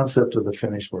whole concept of the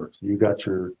finished works. I got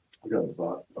a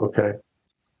thought. Okay.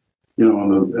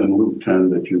 In Luke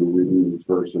 10 that you were reading these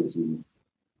verses, and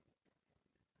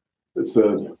it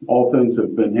said, all things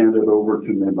have been handed over to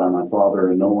me by my Father,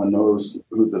 and no one knows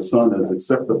who the Son is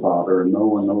except the Father, and no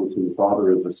one knows who the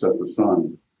Father is except the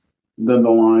Son. And then the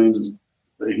lines,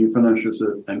 he finishes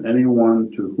it, and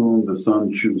anyone to whom the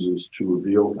Son chooses to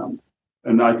reveal him.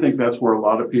 And I think that's where a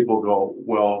lot of people go,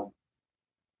 well,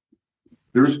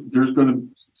 he's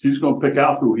going to pick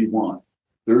out who he wants.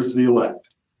 There's the elect.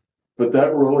 But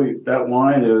that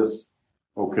line is,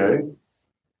 okay,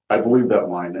 I believe that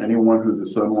line. Anyone who the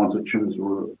Son wants to choose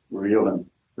to reveal him.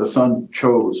 The Son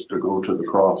chose to go to the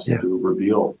cross to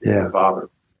reveal the Father.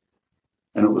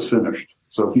 And it was finished.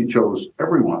 So he chose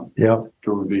everyone to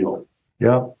reveal.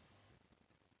 Yeah.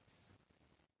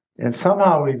 And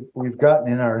somehow we've gotten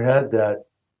in our head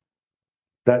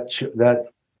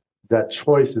that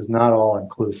choice is not all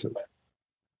inclusive.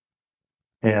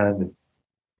 And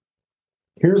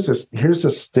here's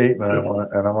a statement I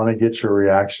want to get your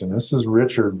reaction. This is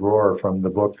Richard Rohr from the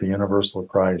book The Universal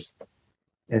Christ.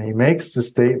 And he makes the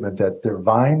statement that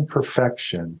divine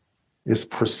perfection is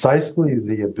precisely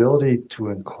the ability to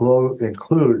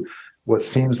include what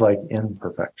seems like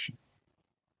imperfection.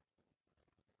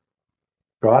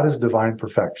 God is divine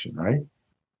perfection, right?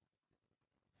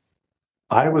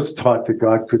 I was taught that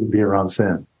God couldn't be around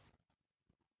sin.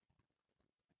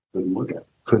 Couldn't look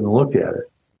at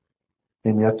it.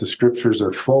 And yet the scriptures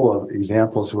are full of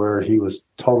examples where he was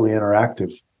totally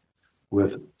interactive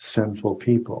with sinful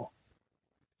people.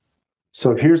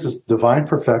 So here's this: divine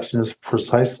perfection is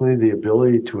precisely the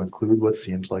ability to include what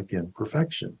seems like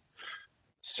imperfection.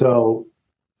 So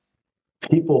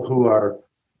people who are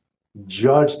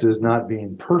judged as not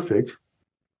being perfect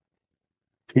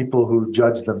people who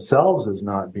judge themselves as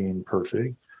not being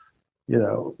perfect,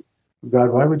 God,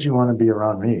 why would you want to be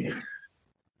around me?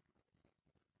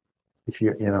 If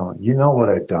you know what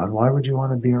I've done, why would you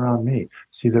want to be around me?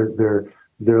 See, they're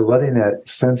letting that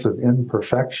sense of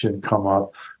imperfection come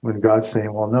up when God's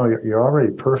saying, well, no, you're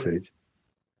already perfect,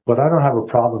 but I don't have a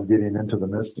problem getting into the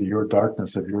midst of your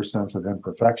darkness, of your sense of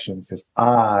imperfection, because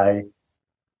I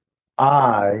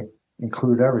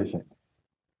include everything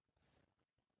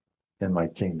in my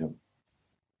kingdom.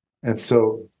 And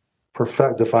so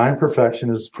divine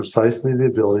perfection is precisely the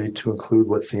ability to include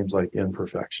what seems like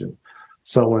imperfection.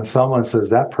 So when someone says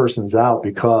that person's out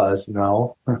because,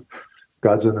 no,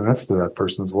 God's in the midst of that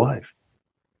person's life.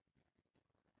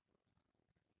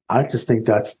 I just think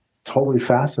that's totally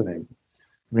fascinating.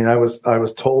 I mean, I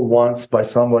was told once by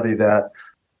somebody that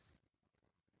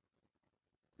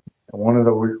one of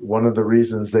the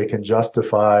reasons they can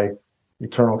justify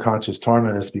eternal conscious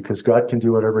torment is because God can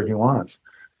do whatever he wants.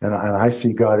 And I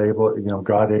see God able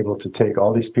to take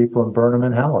all these people and burn them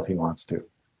in hell if he wants to.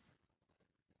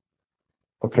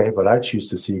 Okay, but I choose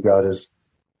to see God as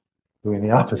doing the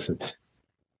opposite.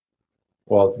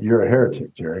 Well, you're a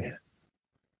heretic, Jerry.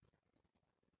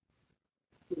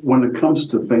 When it comes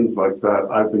to things like that,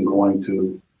 I've been going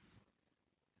to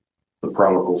the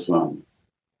prodigal son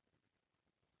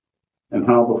and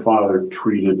how the father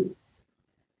treated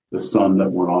the son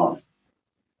that went off.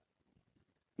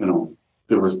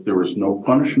 There was no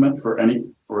punishment for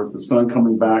the son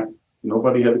coming back.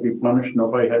 Nobody had to be punished.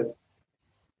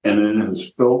 And in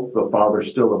his filth, the father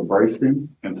still embraced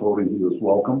him and told him he was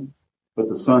welcome. But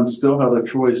the son still had a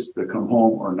choice to come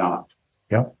home or not.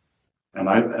 Yeah. And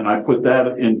I put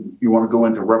that in. You want to go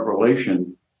into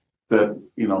Revelation, that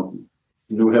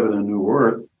new heaven and new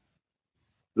earth,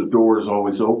 the door is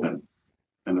always open,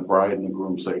 and the bride and the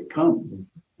groom say, "Come."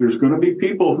 There's going to be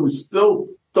people who still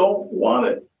don't want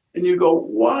it, and you go,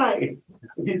 "Why?"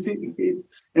 In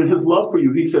his love for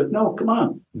you, he says, "No, come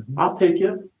on, I'll take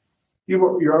you.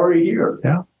 You're already here."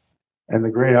 Yeah. And the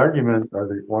great argument, or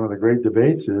one of the great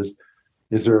debates is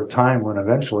there a time when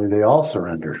eventually they all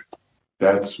surrender?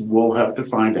 We'll have to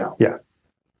find out. Yeah.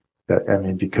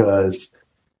 Because,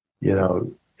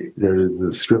 there's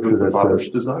the scripture that Father's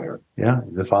says, desire. Yeah,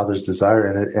 the Father's desire,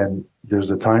 and there's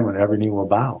a time when every knee will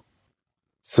bow.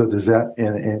 So there's that,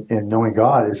 in knowing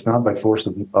God, it's not by force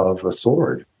of a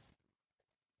sword.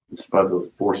 It's by the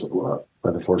force of love.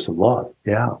 By the force of love,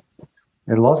 yeah.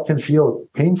 And love can feel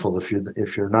painful if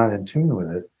you're not in tune with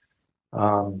it.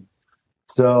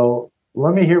 So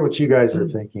let me hear what you guys are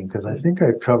thinking, because I think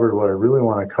I've covered what I really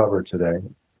want to cover today.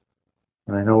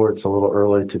 And I know it's a little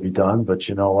early to be done, but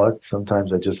you know what?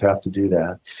 Sometimes I just have to do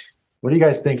that. What are you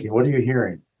guys thinking? What are you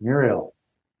hearing? Muriel.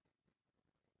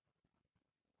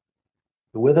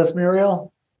 You with us,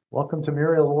 Muriel? Welcome to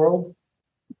Muriel World.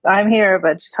 I'm here,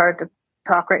 but it's hard to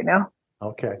talk right now.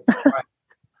 Okay. All right.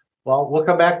 Well, we'll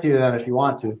come back to you then if you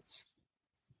want to.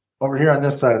 Over here on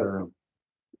this side of the room.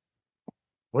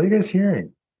 What are you guys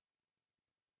hearing?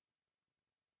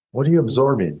 What are you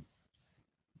absorbing?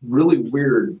 Really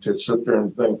weird to sit there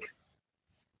and think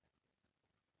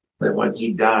that when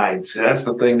he died, so that's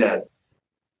the thing that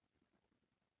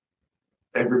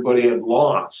everybody had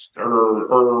lost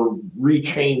or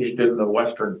rechanged in the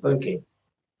Western thinking,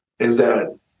 is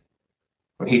that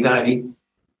when he died, he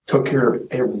took care of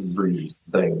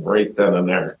everything right then and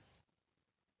there.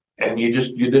 And you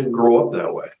didn't grow up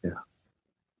that way. Yeah.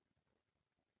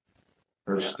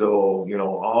 There's still,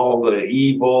 all the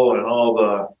evil and all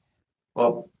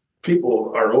the,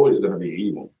 people are always going to be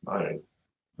evil.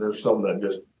 There's some that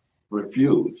just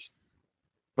refuse.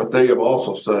 But they have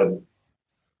also said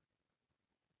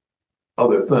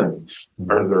other things.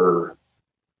 Are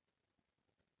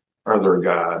there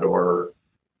God or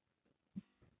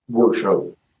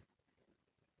worship?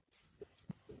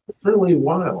 It's really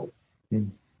wild.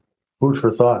 Food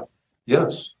for thought.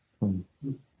 Yes.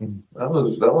 That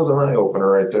was an eye opener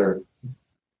right there.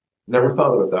 Never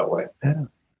thought of it that way. Yeah.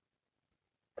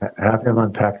 Have him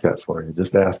unpack that for you.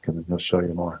 Just ask him and he'll show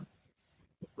you more.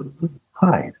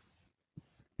 Hi.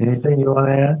 Anything you want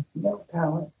to add? No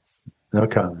comments. No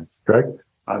comments. Greg?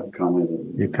 I've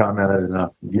commented. You commented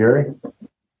enough. Gary?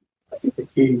 I think the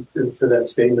key to that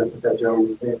statement that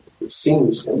gentleman made, it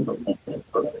seems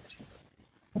imperfect.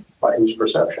 By whose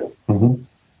perception? Mm-hmm.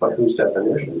 By whose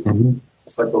definition? Mm-hmm.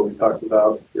 It's like what we talked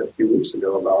about a few weeks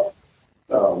ago about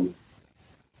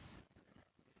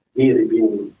deity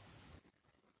being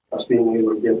us being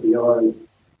able to get beyond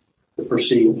the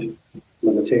perceived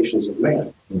limitations of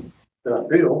man. Mm-hmm. They're not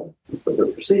real, but they're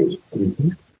perceived. Mm-hmm.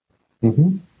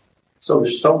 Mm-hmm. So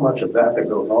there's so much of that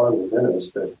goes on within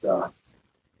us that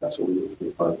that's what we need to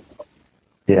be fun.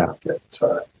 Yeah.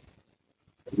 But,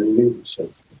 really,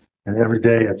 so And every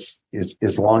day it's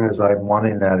as long as I'm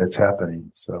wanting that, it's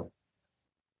happening. So,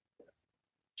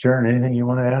 Sharon, anything you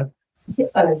want to add?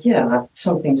 Yeah,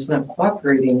 something's not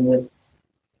cooperating with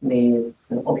me.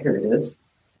 Oh, here it is.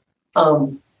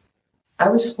 I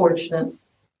was fortunate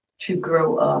to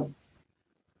grow up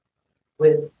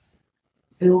with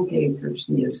Bill Gaither's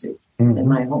music in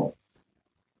my home.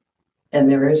 And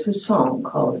there is a song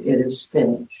called It Is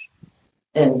Finished.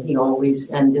 And he always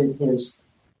ended his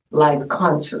live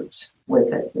concerts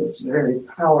with it. It's very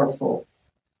powerful.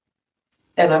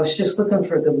 And I was just looking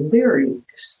for the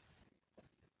lyrics.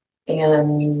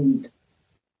 And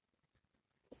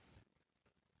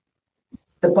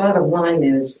the bottom line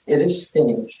is, it is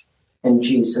finished, and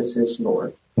Jesus is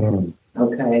Lord.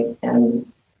 Okay?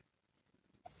 And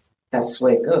that's the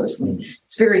way it goes. I mean,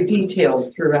 it's very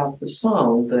detailed throughout the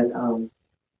song, but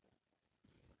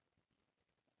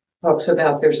talks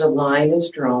about there's a line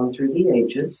is drawn through the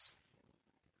ages.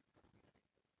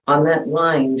 On that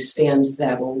line stands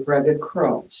that old rugged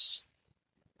cross.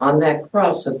 On that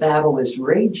cross, a battle is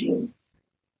raging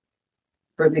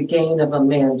for the gain of a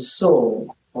man's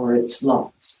soul or its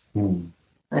loss. And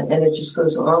it just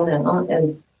goes on and on.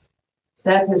 And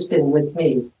that has been with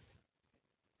me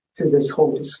through this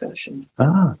whole discussion.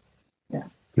 Ah, yeah.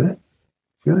 Good.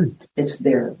 It's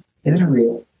there. It's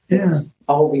real. Yeah. It's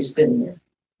always been there.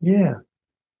 Yeah.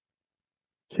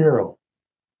 Carol,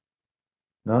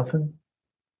 nothing?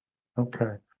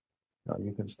 Okay. Now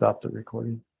you can stop the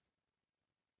recording.